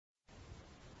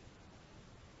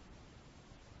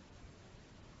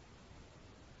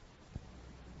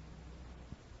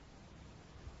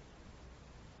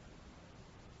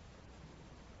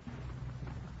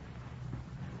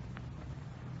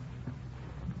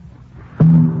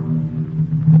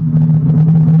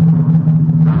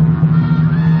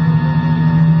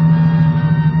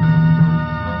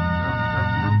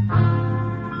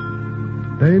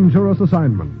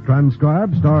Assignment,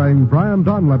 transcribed starring Brian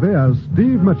Donlevy as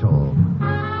Steve Mitchell.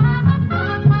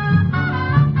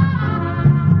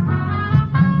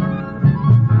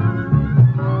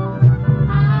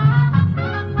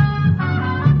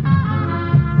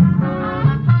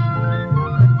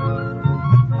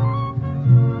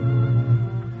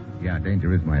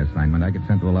 Danger is my assignment. I get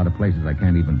sent to a lot of places I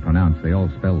can't even pronounce. They all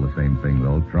spell the same thing,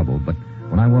 though, trouble. But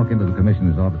when I walk into the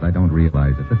commissioner's office, I don't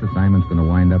realize that this assignment's going to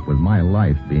wind up with my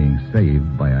life being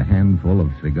saved by a handful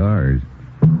of cigars.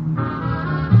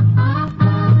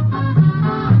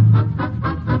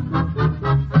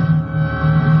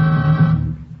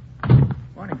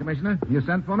 Morning, Commissioner. You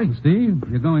sent for me? Steve,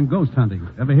 you're going ghost hunting.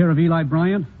 Ever hear of Eli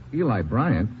Bryant? Eli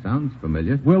Bryant? Sounds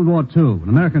familiar. World War II, an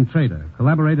American trader.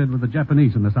 Collaborated with the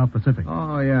Japanese in the South Pacific.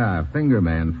 Oh, yeah.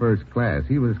 Fingerman, first class.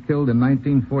 He was killed in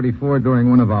 1944 during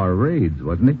one of our raids,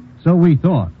 wasn't he? So we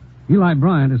thought. Eli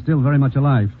Bryant is still very much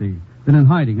alive, Steve. Been in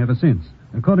hiding ever since.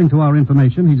 According to our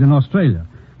information, he's in Australia.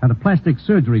 Had a plastic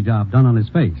surgery job done on his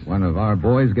face. One of our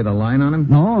boys get a line on him?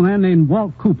 No, a man named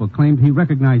Walt Cooper claimed he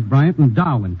recognized Bryant in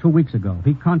Darwin 2 weeks ago.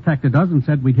 He contacted us and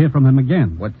said we'd hear from him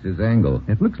again. What's his angle?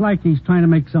 It looks like he's trying to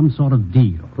make some sort of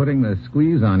deal. Putting the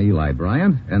squeeze on Eli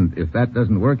Bryant, and if that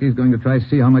doesn't work, he's going to try to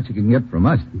see how much he can get from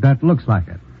us. That looks like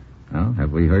it. Well,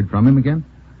 have we heard from him again?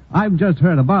 I've just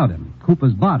heard about him.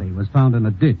 Cooper's body was found in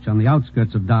a ditch on the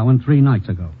outskirts of Darwin 3 nights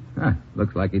ago.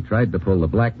 Looks like he tried to pull the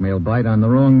blackmail bite on the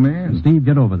wrong man. Steve,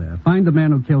 get over there. Find the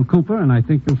man who killed Cooper, and I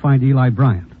think you'll find Eli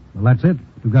Bryant. Well, that's it.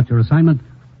 You've got your assignment.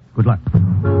 Good luck.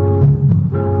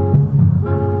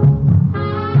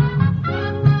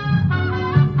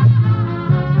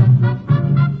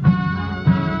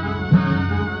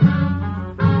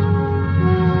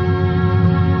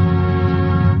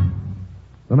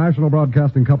 The National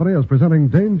Broadcasting Company is presenting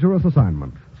Dangerous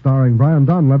Assignment, starring Brian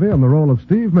Donlevy in the role of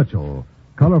Steve Mitchell,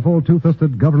 colorful,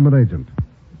 two-fisted government agent.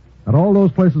 At all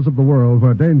those places of the world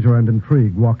where danger and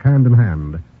intrigue walk hand in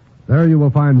hand, there you will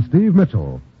find Steve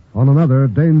Mitchell on another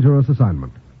Dangerous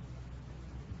Assignment.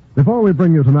 Before we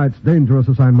bring you tonight's Dangerous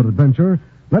Assignment adventure,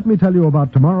 let me tell you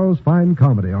about tomorrow's fine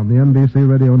comedy on the NBC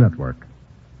Radio Network.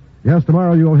 Yes,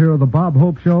 tomorrow you'll hear The Bob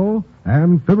Hope Show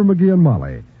and Fibber McGee and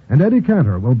Molly, and Eddie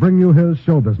Cantor will bring you his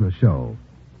show business show.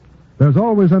 There's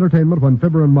always entertainment when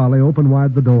Fibber and Molly open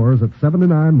wide the doors at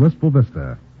 79 Wistful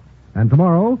Vista. And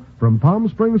tomorrow, from Palm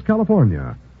Springs,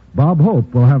 California, Bob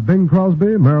Hope will have Bing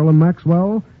Crosby, Marilyn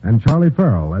Maxwell, and Charlie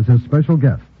Farrell as his special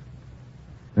guests.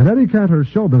 And Eddie Cantor's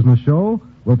show business show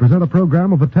will present a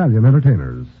program of Italian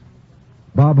entertainers.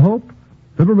 Bob Hope,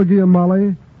 Fibber McGee and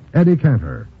Molly, Eddie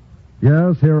Cantor.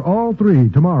 Yes, hear all three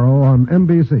tomorrow on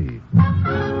NBC.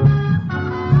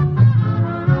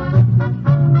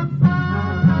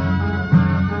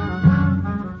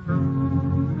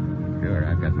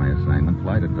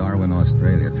 Fly to Darwin,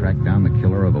 Australia, track down the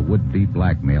killer of a would-be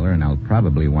blackmailer, and I'll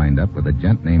probably wind up with a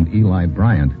gent named Eli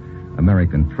Bryant,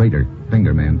 American traitor,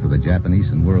 fingerman for the Japanese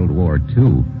in World War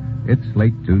II. It's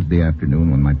late Tuesday afternoon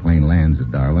when my plane lands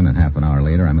at Darwin, and half an hour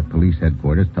later I'm at police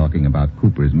headquarters talking about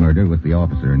Cooper's murder with the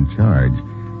officer in charge.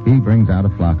 He brings out a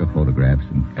flock of photographs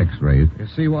and x-rays. You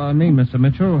see what I mean, Mr.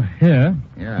 Mitchell? Here.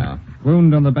 Yeah.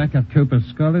 Wound on the back of Cooper's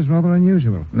skull is rather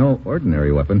unusual. No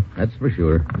ordinary weapon, that's for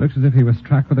sure. Looks as if he was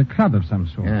struck with a club of some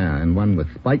sort. Yeah, and one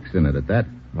with spikes in it at that.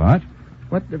 What?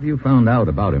 What have you found out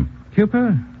about him?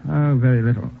 Cooper? Oh, very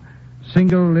little.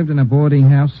 Single, lived in a boarding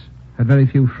house, had very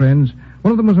few friends.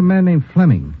 One of them was a man named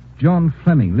Fleming. John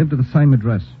Fleming, lived at the same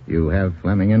address. You have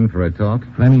Fleming in for a talk?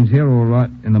 Fleming's here all right,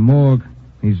 in the morgue.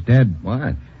 He's dead.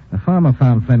 What? A farmer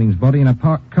found Fleming's body in a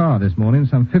parked car this morning,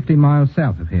 some 50 miles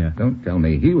south of here. Don't tell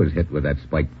me he was hit with that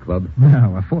spiked club.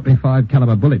 No, a .45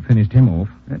 caliber bullet finished him off.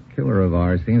 That killer of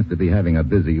ours seems to be having a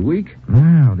busy week.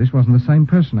 No, this wasn't the same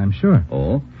person, I'm sure.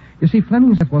 Oh? You see,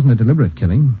 Fleming's death wasn't a deliberate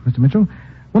killing, Mr. Mitchell.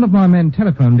 One of my men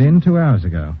telephoned in 2 hours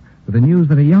ago with the news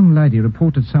that a young lady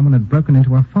reported someone had broken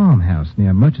into a farmhouse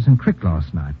near Murchison Creek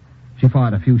last night. She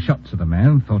fired a few shots at the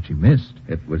man, thought she missed.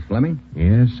 It was Fleming?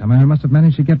 Yes, somehow he must have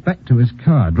managed to get back to his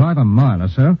car, drive a mile or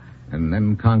so. And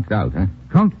then conked out, huh?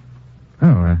 Conked?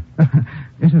 Oh,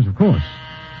 yes, of course.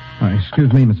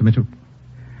 Excuse me, Mr. Mitchell.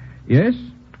 Yes?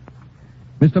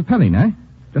 Mr. Pelling, eh?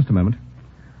 Just a moment.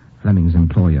 Fleming's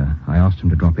employer. I asked him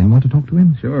to drop in. Want to talk to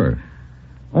him? Sure.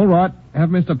 All right. Have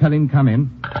Mr. Pelling come in.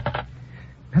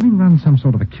 Pelling runs some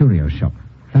sort of a curio shop.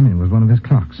 Fleming was one of his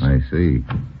clerks. I see.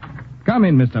 Come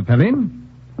in, Mr. Pelling.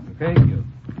 Thank you.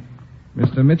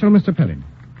 Mr. Mitchell, Mr. Pelling.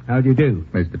 How do you do?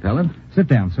 Mr. Pelling? Sit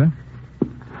down, sir.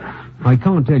 I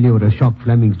can't tell you what a shock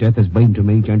Fleming's death has been to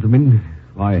me, gentlemen.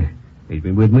 Why, he's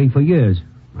been with me for years.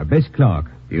 My best clerk.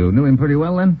 You knew him pretty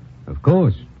well, then? Of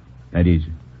course. That is,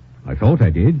 I thought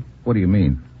I did. What do you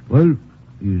mean? Well,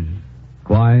 he's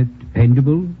quiet,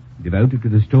 dependable, devoted to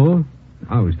the store.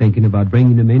 I was thinking about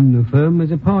bringing him in the firm as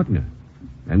a partner.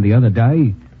 And the other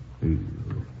day,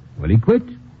 he quit.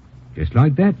 Just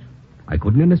like that. I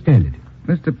couldn't understand it.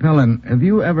 Mr. Pellin, have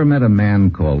you ever met a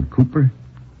man called Cooper?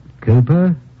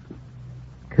 Cooper?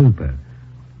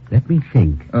 Let me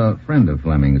think. A friend of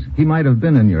Fleming's. He might have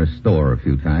been in your store a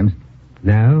few times.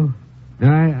 No,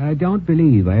 I don't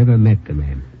believe I ever met the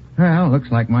man. Well, looks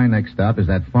like my next stop is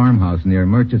that farmhouse near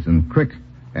Murchison Creek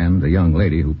and the young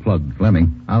lady who plugged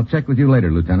Fleming. I'll check with you later,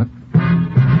 Lieutenant.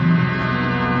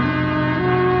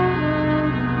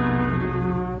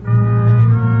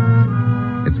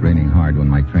 It's raining hard when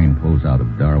my train pulls out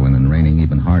of Darwin and raining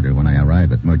even harder when I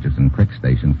arrive at Murchison Creek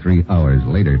Station 3 hours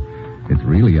later. It's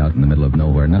really out in the middle of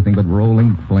nowhere, nothing but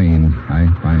rolling plains. I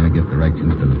finally get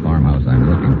directions to the farmhouse I'm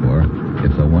looking for.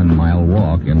 It's a 1-mile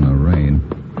walk in the rain.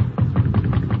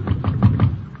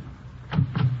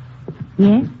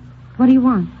 Yes? What do you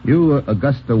want? You,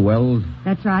 Augusta Wells?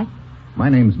 That's right. My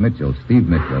name's Mitchell, Steve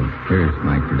Mitchell. Here's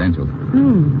my credentials.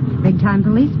 Big-time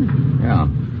policeman. Yeah.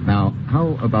 Now,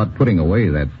 how about putting away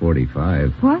that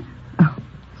 45? What? Oh,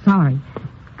 sorry.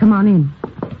 Come on in.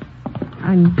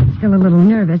 I'm still a little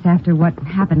nervous after what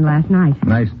happened last night.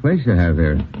 Nice place you have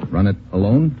here. Run it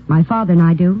alone? My father and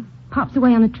I do. Pop's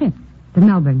away on a trip to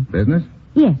Melbourne. Business?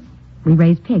 Yes. We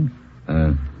raise pigs.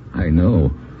 I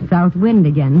know. South wind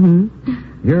again,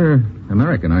 You're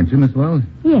American, aren't you, Miss Wells?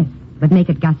 Yes, but make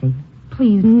it Gussie.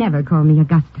 Please never call me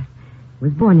Augusta.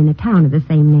 Was born in a town of the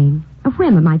same name. A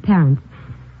whim of my parents.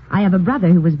 I have a brother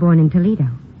who was born in Toledo.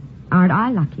 Aren't I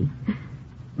lucky?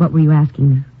 What were you asking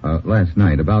me? Last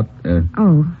night about,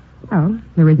 Oh, well,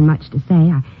 there isn't much to say.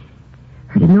 I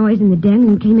heard a noise in the den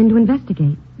and came in to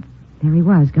investigate. There he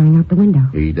was, going out the window.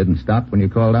 He didn't stop when you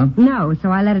called out? No,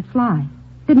 so I let it fly.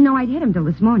 Didn't know I'd hit him till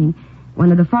this morning.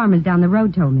 One of the farmers down the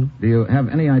road told me. Do you have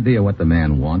any idea what the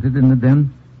man wanted in the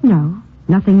den? No,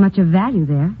 nothing much of value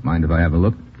there. Mind if I have a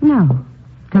look? No.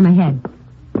 Come ahead.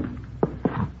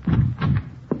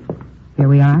 Here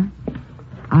we are.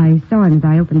 I saw him as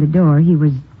I opened the door. He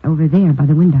was over there by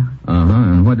the window. Uh-huh,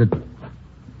 and what did...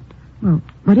 Well,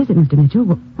 what is it, Mr. Mitchell?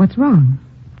 What's wrong?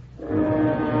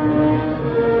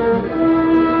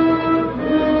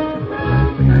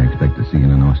 Last thing I expect to see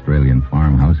in an Australian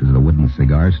farmhouse is a wooden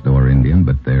cigar store Indian,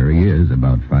 but there he is,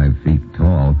 about 5 feet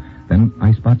tall. Then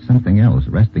I spot something else.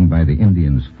 Resting by the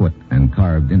Indian's foot and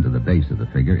carved into the base of the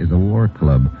figure is a war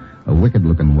club, a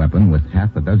wicked-looking weapon with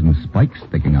half a dozen spikes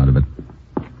sticking out of it.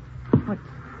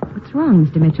 What's wrong,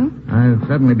 Mr. Mitchell? I've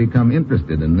suddenly become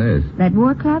interested in this. That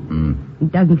war club?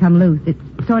 It doesn't come loose.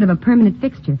 It's sort of a permanent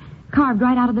fixture, carved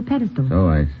right out of the pedestal. So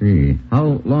I see.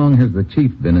 How long has the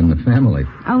chief been in the family?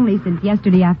 Only since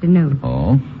yesterday afternoon.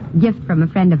 Oh? Gift from a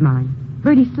friend of mine,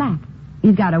 Bertie Slack.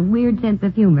 He's got a weird sense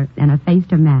of humor and a face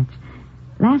to match.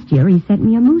 Last year, he sent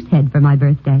me a moose head for my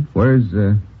birthday. Where's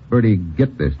Bertie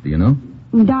get this, do you know?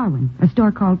 In Darwin, a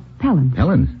store called Pellin's.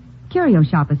 Helen's? Curio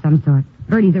shop of some sort.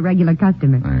 Bertie's a regular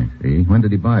customer. I see. When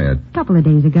did he buy it? A couple of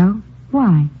days ago.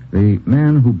 Why? The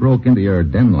man who broke into your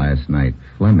den last night,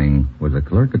 Fleming, was a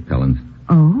clerk at Pellin's.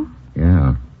 Oh?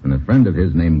 Yeah. And a friend of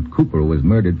his named Cooper was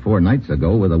murdered 4 nights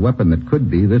ago with a weapon that could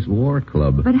be this war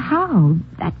club. But how?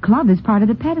 That club is part of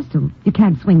the pedestal. You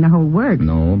can't swing the whole works.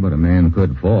 No, but a man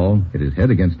could fall, hit his head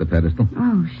against the pedestal.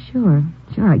 Oh, sure.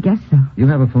 Sure, I guess so. You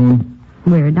have a phone?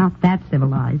 We're not that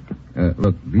civilized.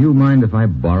 Look, do you mind if I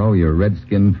borrow your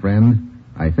redskin friend?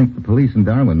 I think the police in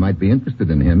Darwin might be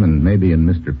interested in him and maybe in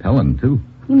Mr. Pellin, too.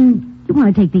 You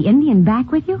want to take the Indian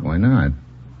back with you? Why not?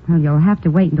 Well, you'll have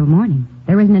to wait until morning.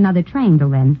 There isn't another train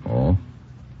till then. Oh?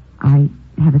 I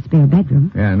have a spare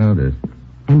bedroom. Yeah, I noticed.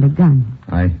 And a gun.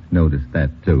 I noticed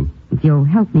that, too. If you'll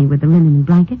help me with the linen and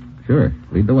blanket. Sure.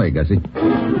 Lead the way, Gussie.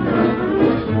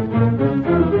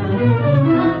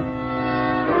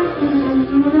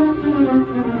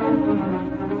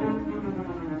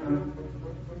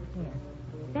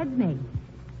 Bed's made.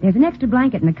 There's an extra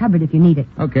blanket in the cupboard if you need it.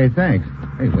 Okay, thanks.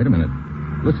 Hey, wait a minute.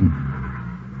 Listen.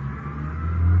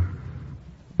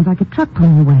 It's like a truck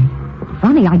pulling away.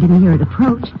 Funny I didn't hear it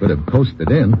approach. Could have coasted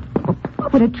in.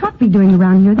 What would a truck be doing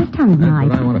around here this time of That's night?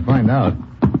 what I want to find out.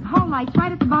 Hall light's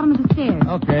right at the bottom of the stairs.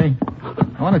 Okay.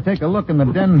 I want to take a look in the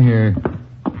den here.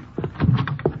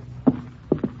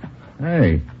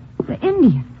 Hey. The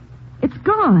Indian. It's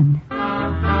gone.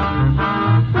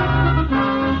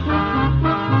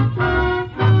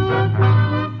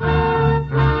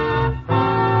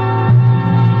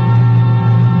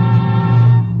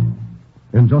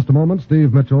 In just a moment,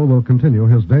 Steve Mitchell will continue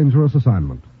his dangerous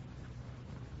assignment.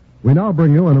 We now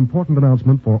bring you an important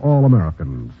announcement for all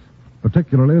Americans,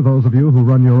 particularly those of you who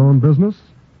run your own business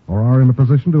or are in a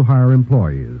position to hire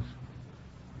employees.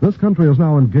 This country is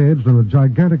now engaged in a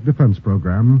gigantic defense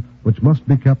program which must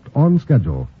be kept on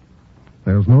schedule.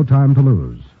 There's no time to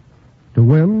lose. To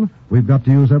win, we've got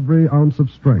to use every ounce of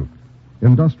strength,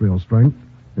 industrial strength,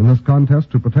 in this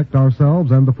contest to protect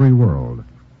ourselves and the free world.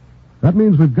 That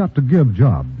means we've got to give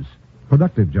jobs,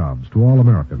 productive jobs, to all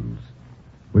Americans.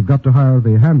 We've got to hire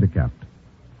the handicapped.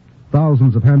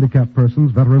 Thousands of handicapped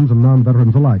persons, veterans and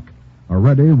non-veterans alike, are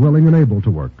ready, willing, and able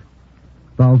to work.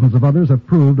 Thousands of others have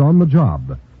proved on the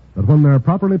job that when they're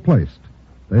properly placed,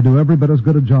 they do every bit as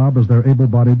good a job as their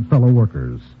able-bodied fellow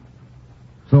workers.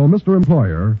 So, Mr.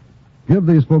 Employer, give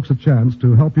these folks a chance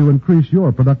to help you increase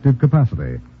your productive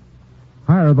capacity.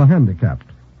 Hire the handicapped.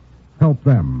 Help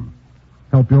them.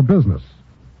 Help your business.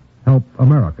 Help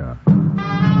America.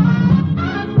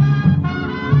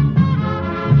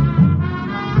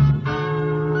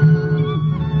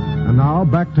 And now,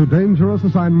 back to Dangerous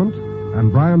Assignment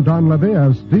and Brian Donlevy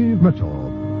as Steve Mitchell.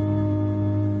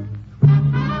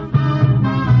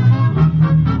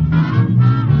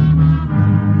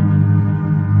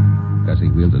 Gussie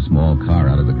wheels a small car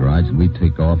out of the garage, and we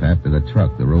take off after the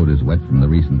truck. The road is wet from the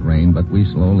recent rain, but we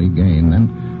slowly gain.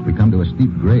 Then we come to a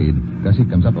steep grade. Gussie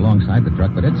comes up alongside the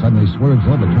truck, but it suddenly swerves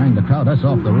over, trying to crowd us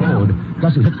off the road.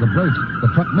 Gussie hits the brakes.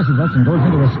 The truck misses us and goes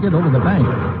into a skid over the bank.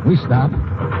 We stop,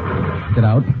 get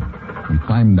out, and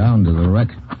climb down to the wreck.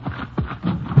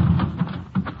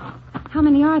 How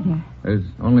many are there? There's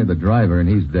only the driver, and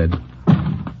he's dead.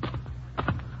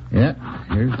 Yeah,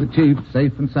 here's the chief,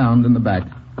 safe and sound in the back.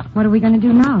 What are we going to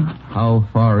do now? How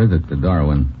far is it to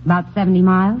Darwin? About 70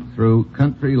 miles. Through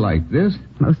country like this?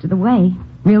 Most of the way.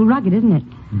 Real rugged, isn't it?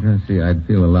 Gussie, I'd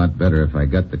feel a lot better if I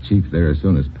got the chief there as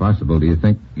soon as possible. Do you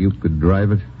think you could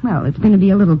drive it? Well, it's going to be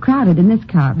a little crowded in this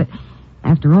car, but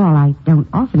after all, I don't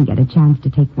often get a chance to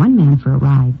take one man for a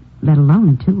ride, let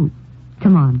alone two.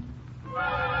 Come on.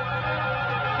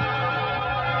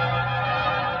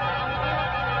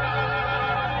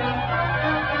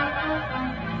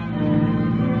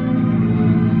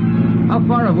 How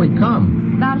far have we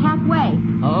come? About halfway.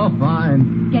 Oh,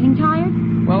 fine. Getting tired?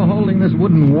 Well, holding this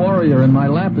wooden warrior in my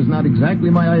lap is not exactly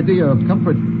my idea of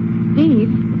comfort.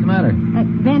 Steve. What's the matter?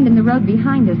 That bend in the road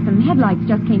behind us, some headlights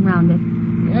just came round it.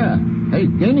 Yeah. Hey,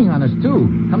 gaining on us,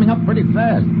 too. Coming up pretty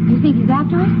fast. You think he's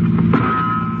after us?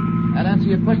 That answer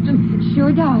your question? It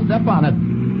sure does. Step on it.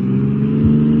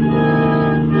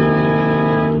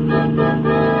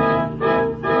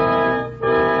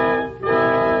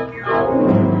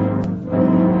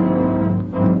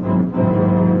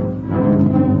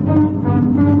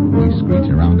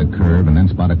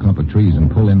 Spot a clump of trees and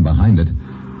pull in behind it.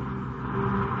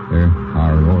 There,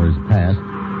 our roars past.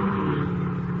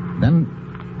 Then...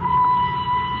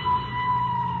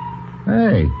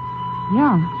 Hey.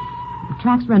 Yeah. The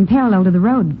tracks run parallel to the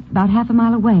road, about half a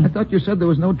mile away. I thought you said there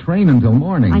was no train until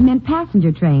morning. I meant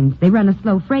passenger trains. They run a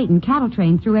slow freight and cattle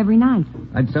train through every night.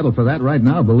 I'd settle for that right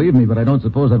now, believe me, but I don't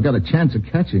suppose I've got a chance of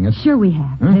catching it. Sure we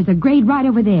have. Huh? There's a grade right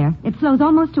over there. It slows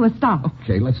almost to a stop.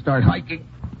 Okay, let's start hiking.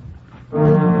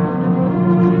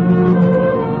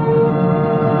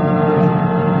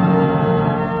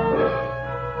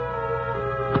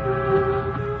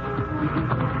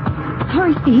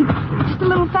 Hurry, Steve. Just a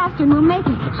little faster and we'll make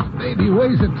it. This baby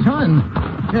weighs a ton.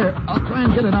 Here, I'll try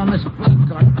and get it on this fleet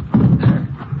car. There.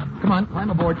 Come on, climb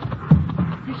aboard.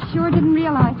 I sure didn't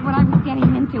realize what I was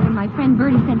getting into when my friend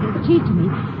Bertie sent his chief to me.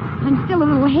 I'm still a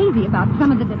little hazy about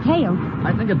some of the details.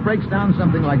 I think it breaks down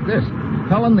something like this.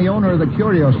 Cullen, the owner of the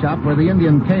curio shop where the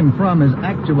Indian came from, is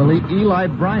actually Eli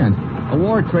Bryant, a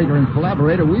war trader and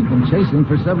collaborator we've been chasing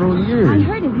for several years. I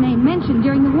heard his name mentioned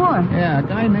during the war. Yeah, a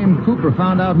guy named Cooper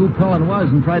found out who Cullen was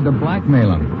and tried to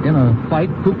blackmail him. In a fight,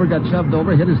 Cooper got shoved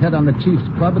over, hit his head on the chief's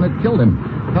club, and it killed him.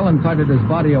 Cullen carted his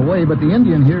body away, but the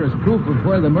Indian here is proof of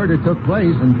where the murder took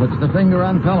place and puts the finger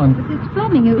on Cullen. It's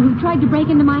Fleming who tried to break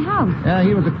into my house. Yeah,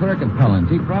 he was a clerk at Cullen's.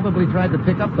 He probably tried to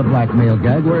pick up the blackmail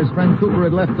gag where his friend Cooper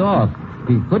had left off.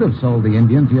 He could have sold the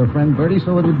Indian to your friend Bertie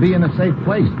so it would be in a safe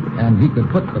place, and he could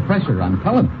put the pressure on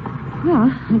Cullen. Well,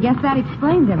 I guess that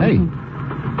explains everything.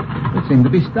 Hey, they seem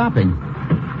to be stopping.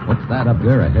 What's that up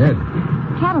there ahead?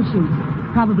 Cattle chutes.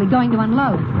 Probably going to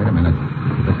unload. Wait a minute.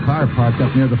 The car parked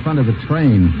up near the front of the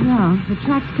train. Yeah, the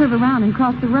tracks curve around and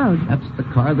cross the road. That's the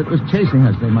car that was chasing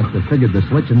us. They must have figured the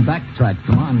switch and backtracked.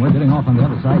 Come on, we're getting off on the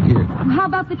other side here. Well, how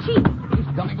about the chief? He's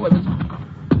coming with us.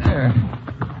 There.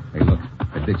 Hey, look.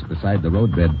 A ditch beside the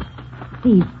roadbed.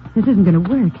 Steve, this isn't going to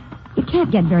work. You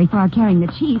can't get very far carrying the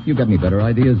chief. You got any better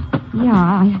ideas? Yeah,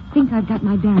 I think I've got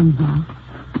my bearings now.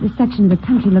 This section of the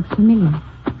country looks familiar.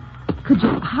 Could you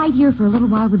hide here for a little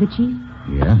while with the chief?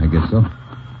 Yeah, I guess so.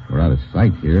 We're out of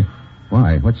sight here.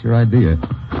 Why? What's your idea?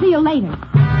 See you later.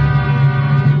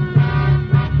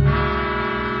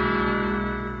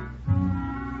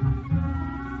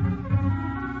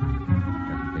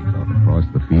 Across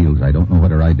the fields. I don't know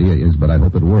what her idea is, but I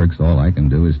hope it works. All I can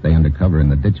do is stay under cover in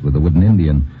the ditch with the wooden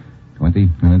Indian. 20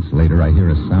 minutes later, I hear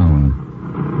a sound.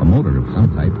 A motor of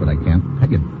some type, but I can't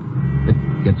peg it. It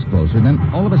gets closer, then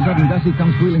all of a sudden, Gussie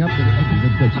comes wheeling up to the edge of the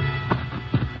ditch.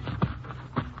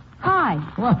 Hi.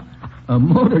 What? A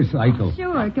motorcycle?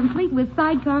 Sure, complete with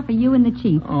sidecar for you and the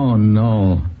chief. Oh,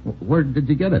 no. Where did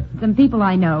you get it? Some people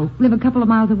I know live a couple of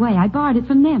miles away. I borrowed it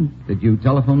from them. Did you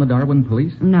telephone the Darwin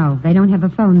police? No, they don't have a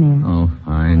phone there. Oh,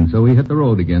 fine. So we hit the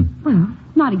road again. Well,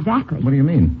 not exactly. What do you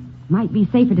mean? Might be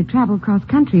safer to travel cross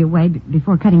country away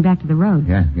before cutting back to the road.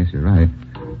 Yeah, I guess you're right.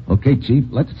 Okay, Chief,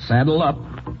 let's saddle up.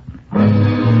 I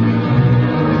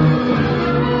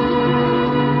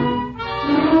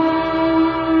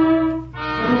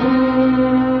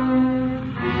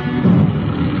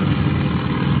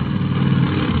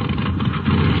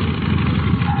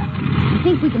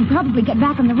think we can probably get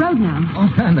back on the road now. Oh,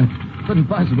 man, I couldn't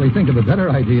possibly think of a better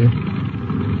idea.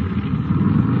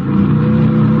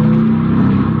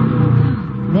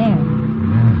 There.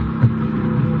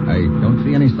 I don't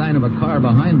see any sign of a car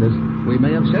behind us. We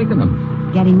may have shaken them.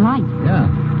 Getting light. Yeah.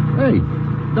 Hey,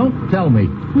 don't tell me.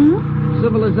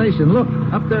 Civilization. Look,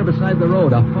 up there beside the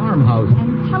road, a farmhouse.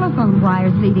 And telephone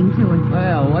wires leading to it.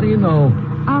 Well, what do you know?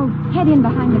 I'll head in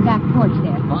behind the back porch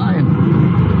there. Fine.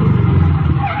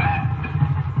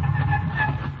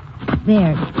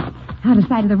 There. Out of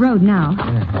sight of the road now.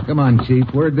 Yeah, come on, Chief.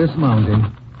 We're dismounting.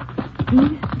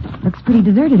 See? Looks pretty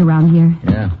deserted around here.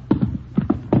 Yeah.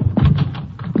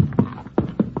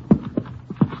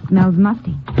 Smells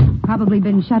musty. Probably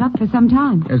been shut up for some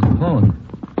time. There's the phone.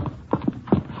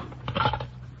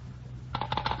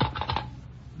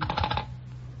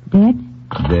 Dead?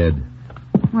 Dead.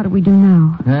 What do we do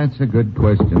now? That's a good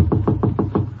question.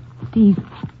 Steve,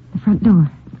 the front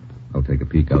door. I'll take a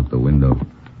peek out the window.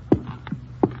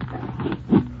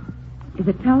 Is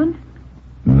it Pellin?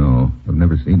 No, I've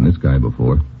never seen this guy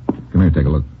before. Come here, take a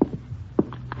look.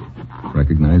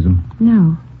 Recognize him?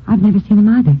 No, I've never seen him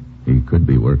either. He could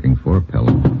be working for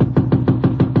Pellin.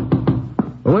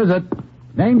 Who is it?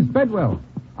 Name's Bedwell.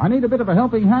 I need a bit of a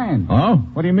helping hand. Oh?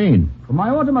 What do you mean? Well, my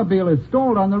automobile is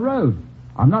stalled on the road.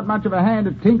 I'm not much of a hand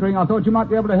at tinkering. I thought you might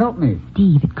be able to help me.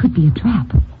 Steve, it could be a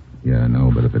trap. Yeah, I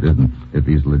know, but if it isn't, if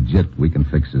he's legit, we can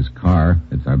fix his car.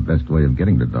 It's our best way of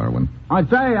getting to Darwin. I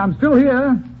say, I'm still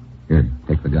here. Here,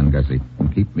 take the gun, Gussie,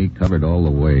 and keep me covered all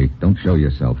the way. Don't show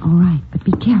yourself. All right, but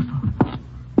be careful.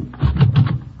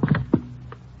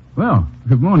 Well,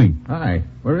 good morning. Hi.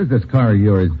 Where is this car of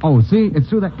yours? Oh, see, it's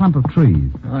through that clump of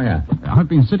trees. Oh, yeah. I've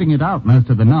been sitting it out most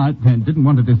of the night and didn't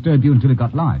want to disturb you until it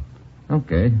got light.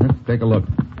 Okay, let's take a look.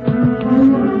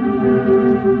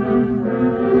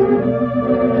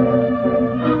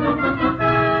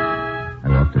 I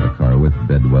walk to the car with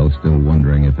Bedwell, still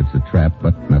wondering if it's a trap,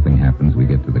 but nothing happens. We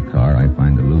get to the car, I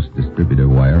find a loose distributor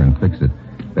wire and fix it.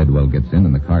 Bedwell gets in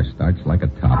and the car starts like a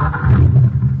top.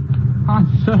 I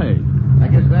say. I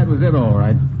guess that was it, all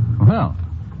right. Well,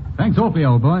 thanks awfully,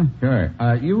 old boy. Sure.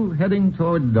 You heading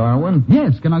toward Darwin?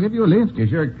 Yes, can I give you a lift? You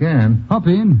sure can. Hop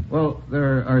in. Well,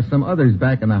 there are some others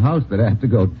back in the house that have to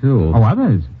go, too. Oh,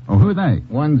 others? Oh, who are they?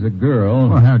 One's a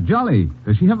girl. Oh, how jolly.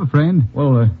 Does she have a friend?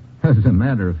 Well, as a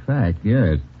matter of fact,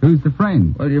 yes. Who's the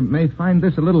friend? Well, you may find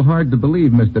this a little hard to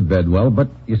believe, Mr. Bedwell, but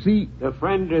you see... The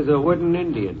friend is a wooden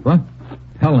Indian. What?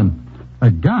 Helen. A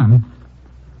gun?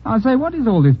 I say, what is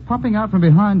all this popping out from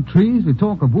behind trees with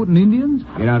talk of wooden Indians?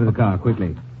 Get out of the car,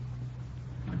 quickly.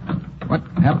 What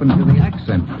happened to the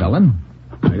accent, Helen?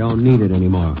 I don't need it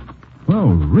anymore. Well,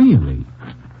 really?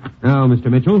 Now,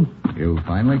 Mr. Mitchell. You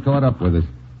finally caught up with us.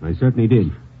 I certainly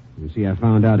did. You see, I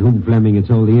found out whom Fleming had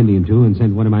sold the Indian to and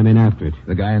sent one of my men after it.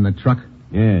 The guy in the truck?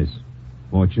 Yes.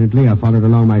 Fortunately, I followed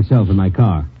along myself in my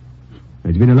car.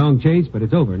 It's been a long chase, but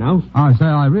it's over now. I say,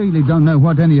 I really don't know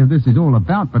what any of this is all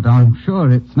about, but I'm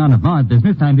sure it's none of my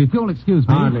business, and if you'll excuse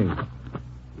me... Hardly.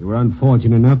 You were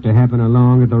unfortunate enough to happen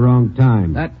along at the wrong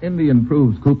time. That Indian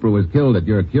proves Cooper was killed at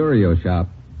your curio shop.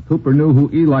 Cooper knew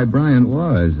who Eli Bryant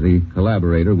was, the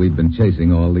collaborator we've been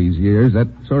chasing all these years. That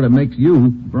sort of makes you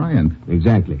Bryant.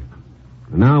 Exactly.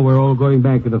 And now we're all going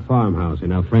back to the farmhouse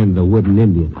and our friend, the wooden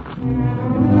Indian.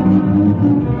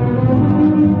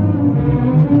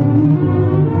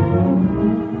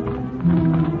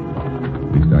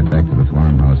 We start back to the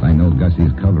farmhouse. I know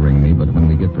Gussie's covering me, but when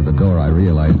we get to the door, I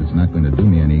realize it's not going to do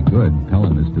me any good.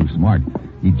 Pellin is too smart.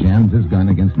 He jams his gun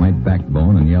against my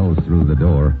backbone and yells through the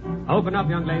door. Open up,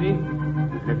 young lady.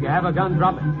 If you have a gun,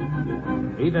 drop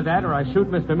it. Either that or I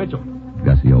shoot Mr. Mitchell.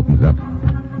 Gussie opens up,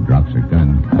 drops her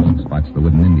gun, spots the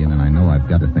wooden Indian, and I know I've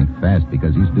got to think fast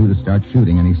because he's due to start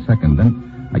shooting any second.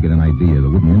 Then I get an idea. The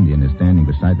wooden Indian is standing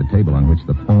beside the table on which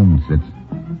the phone sits.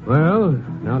 Well,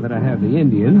 now that I have the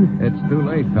Indian... It's too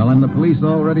late, Pellin. The police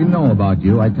already know about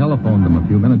you. I telephoned them a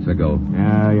few minutes ago.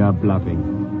 Ah, you're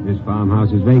bluffing. This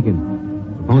farmhouse is vacant.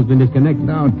 The phone's been disconnected.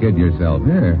 Don't kid yourself.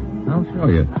 Here, I'll show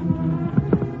you.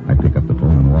 I pick up the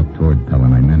phone and walk toward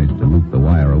Pellin. I manage to loop the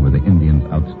wire over the Indian's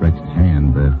outstretched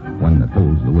hand, the one that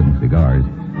holds the wooden cigars.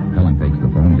 Pellin takes the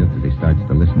phone. Just as he starts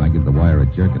to listen, I give the wire a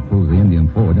jerk. It pulls the Indian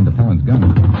forward into Pellin's gun.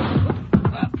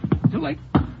 Too late.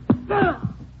 Are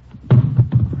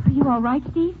you all right,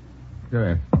 Steve?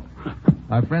 Sure.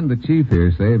 Our friend the chief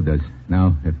here saved us.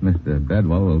 Now, if Mr.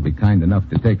 Bedwell will be kind enough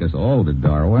to take us all to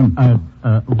Darwin.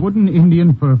 A wooden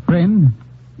Indian for a friend?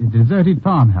 A deserted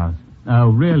farmhouse. Oh,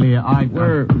 really,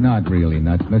 We're not really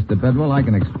nuts, Mr. Bedwell. I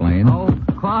can explain. Oh,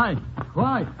 quiet.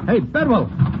 Hey, Bedwell!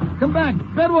 Come back,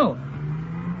 Bedwell!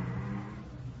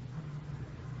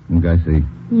 Gussie,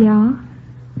 Yeah?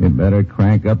 you better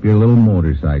crank up your little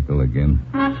motorcycle again.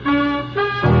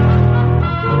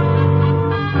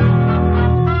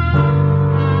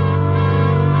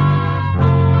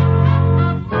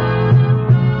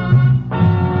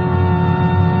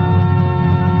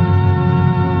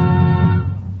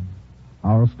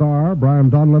 Our star,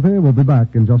 Brian Donlevy, will be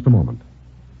back in just a moment.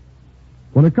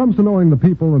 When it comes to knowing the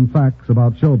people and facts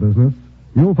about show business,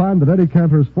 you'll find that Eddie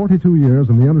Cantor's 42 years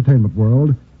in the entertainment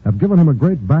world have given him a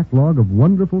great backlog of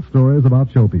wonderful stories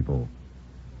about show people.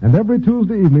 And every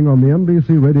Tuesday evening on the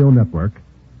NBC radio network,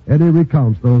 Eddie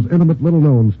recounts those intimate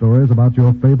little-known stories about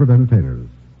your favorite entertainers.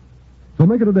 So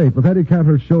make it a date with Eddie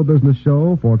Cantor's show business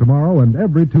show for tomorrow and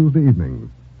every Tuesday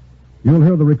evening. You'll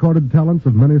hear the recorded talents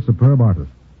of many superb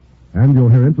artists, and you'll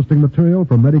hear interesting material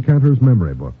from Eddie Cantor's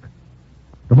memory book.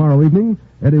 Tomorrow evening,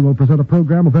 Eddie will present a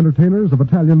program of entertainers of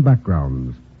Italian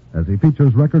backgrounds, as he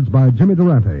features records by Jimmy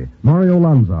Durante, Mario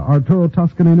Lanza, Arturo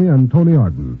Toscanini, and Tony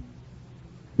Arden.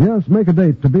 Yes, make a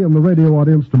date to be in the radio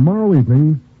audience tomorrow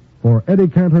evening for Eddie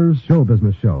Cantor's show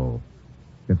business show.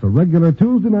 It's a regular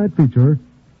Tuesday night feature,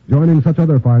 joining such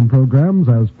other fine programs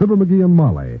as Fibber McGee and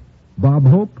Molly, Bob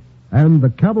Hope, and the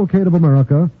Cavalcade of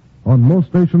America on most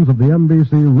stations of the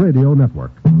NBC radio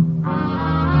network.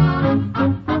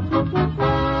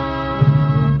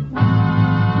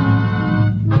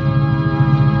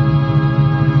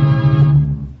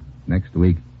 Next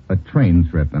week, a train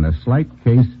trip and a slight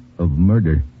case of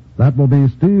murder. That will be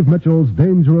Steve Mitchell's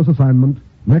Dangerous Assignment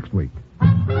next week.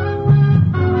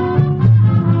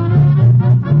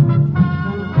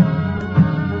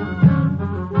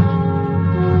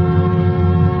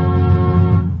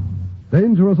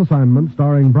 Dangerous Assignment,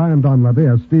 starring Brian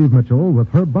Donlevy as Steve Mitchell with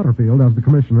Herb Butterfield as the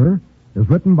commissioner, is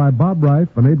written by Bob Reif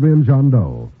and Adrian John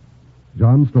Doe.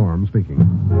 John Storm speaking.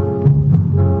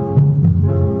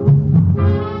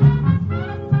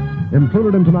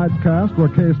 Included in tonight's cast were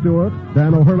Kay Stewart,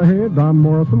 Dan O'Herlihy, Don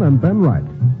Morrison, and Ben Wright.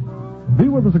 Be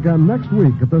with us again next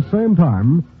week at the same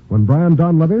time when Brian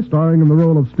Donlevy, starring in the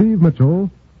role of Steve Mitchell,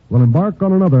 will embark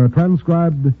on another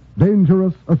transcribed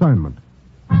Dangerous Assignment.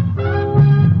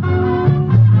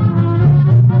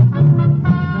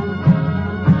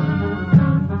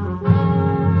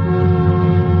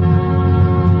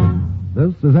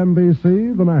 This is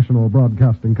NBC, the national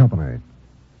broadcasting company.